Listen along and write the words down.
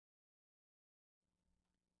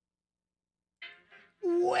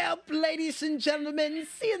Well, ladies and gentlemen,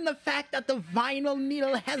 seeing the fact that the vinyl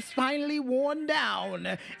needle has finally worn down,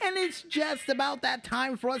 and it's just about that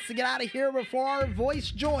time for us to get out of here before our voice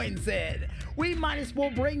joins it, we might as well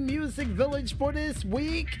bring Music Village for this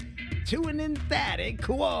week to an emphatic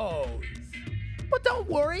close. But don't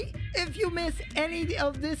worry, if you miss any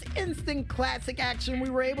of this instant classic action we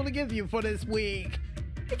were able to give you for this week,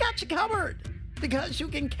 we got you covered. Because you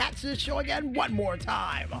can catch this show again one more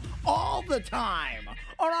time, all the time,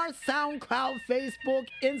 on our SoundCloud, Facebook,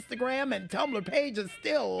 Instagram, and Tumblr pages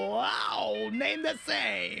still named the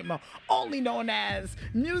same, only known as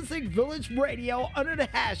Music Village Radio under the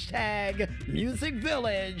hashtag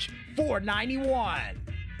MusicVillage491.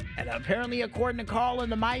 And apparently, according to Carl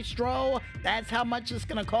and the Maestro, that's how much it's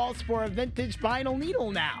going to cost for a vintage vinyl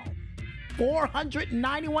needle now.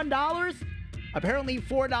 $491? Apparently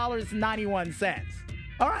 $4.91.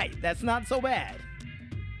 All right, that's not so bad.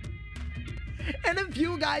 And if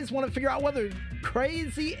you guys want to figure out what other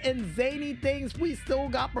crazy and zany things we still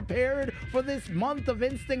got prepared for this month of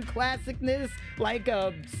instant classicness, like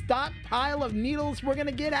a stockpile of needles we're going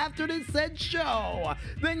to get after this said show,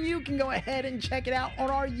 then you can go ahead and check it out on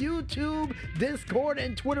our YouTube, Discord,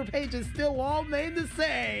 and Twitter pages, still all named the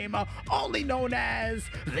same, only known as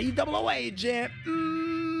the Double Agent.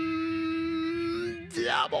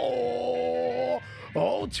 Double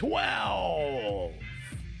 012.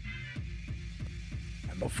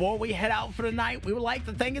 And before we head out for the night, we would like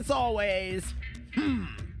to thank, as always,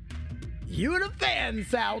 you the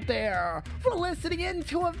fans out there for listening in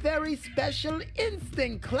to a very special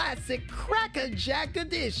instant classic crackerjack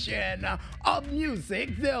edition of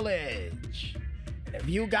Music Village. And if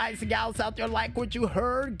you guys and gals out there like what you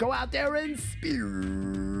heard, go out there and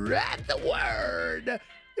spread the word.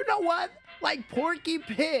 You know what? Like Porky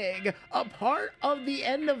Pig, a part of the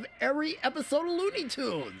end of every episode of Looney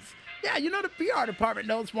Tunes. Yeah, you know the PR department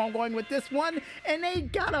knows where I'm going with this one, and they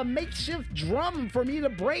got a makeshift drum for me to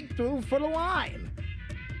break through for the line.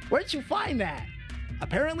 Where'd you find that?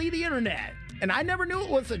 Apparently the internet. And I never knew it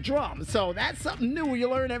was a drum, so that's something new you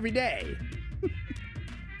learn every day.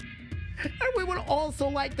 And we would also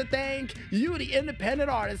like to thank you, the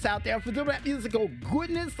independent artists out there, for doing that musical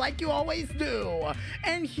goodness like you always do.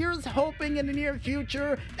 And here's hoping in the near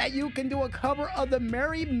future that you can do a cover of the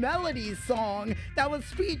Merry Melodies song that was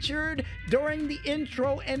featured during the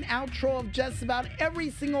intro and outro of just about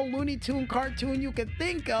every single Looney Tune cartoon you could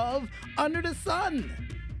think of under the sun.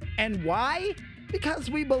 And why?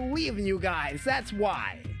 Because we believe in you guys, that's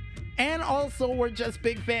why. And also, we're just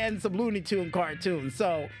big fans of Looney Tune cartoons,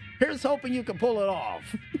 so here's hoping you can pull it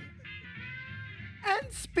off.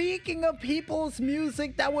 And speaking of people's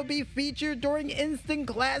music that would be featured during instant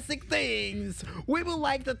classic things, we would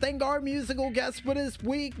like to thank our musical guest for this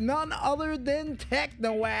week, none other than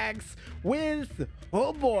Technoax, with,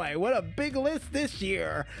 oh boy, what a big list this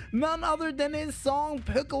year, none other than his song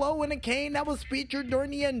Piccolo and a Cane that was featured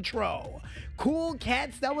during the intro, Cool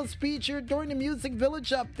Cats that was featured during the Music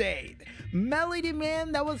Village update, Melody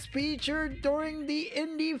Man that was featured during the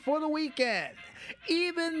Indie for the Weekend,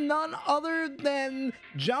 even none other than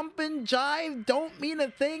Jumpin' Jive, Don't Mean a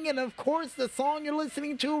Thing, and of course the song you're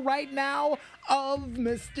listening to right now of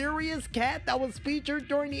Mysterious Cat that was featured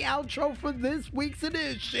during the outro for this week's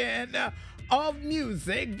edition of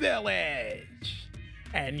Music Village.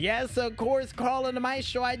 And yes, of course, Carl and the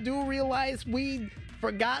Maestro, I do realize we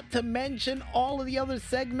forgot to mention all of the other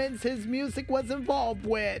segments his music was involved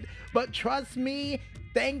with, but trust me,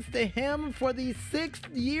 thanks to him, for the 6th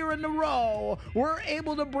year in a row, we're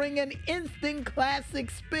able to bring an instant classic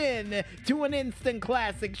spin to an instant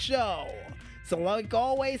classic show. So like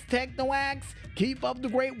always, Technoax, keep up the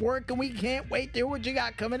great work, and we can't wait to hear what you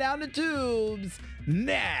got coming down the tubes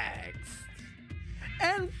next.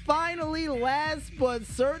 And finally, last but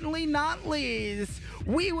certainly not least,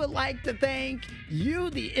 we would like to thank you,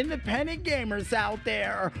 the independent gamers out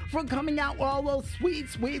there, for coming out with all those sweet,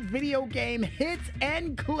 sweet video game hits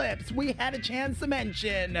and clips we had a chance to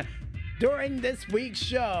mention during this week's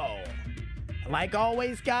show. Like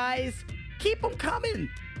always, guys, keep them coming,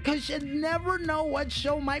 because you never know what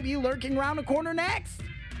show might be lurking around the corner next.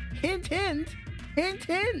 Hint, hint, hint,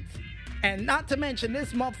 hint. And not to mention,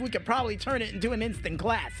 this month we could probably turn it into an instant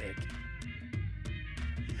classic.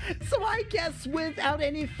 So I guess without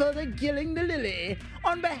any further gilling the lily,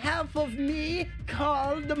 on behalf of me,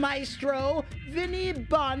 Carl the Maestro, Vinny,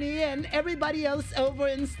 Bonnie, and everybody else over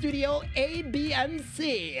in Studio A, B, and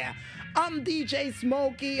C, I'm DJ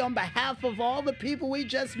Smokey on behalf of all the people we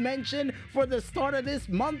just mentioned for the start of this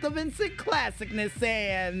month of instant classicness,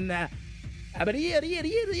 and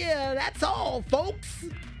that's all, folks.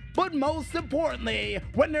 But most importantly,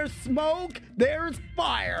 when there's smoke, there's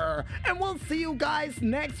fire. And we'll see you guys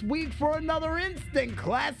next week for another instant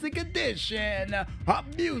classic edition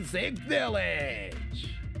of Music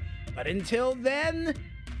Village. But until then,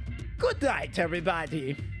 good night,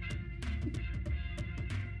 everybody.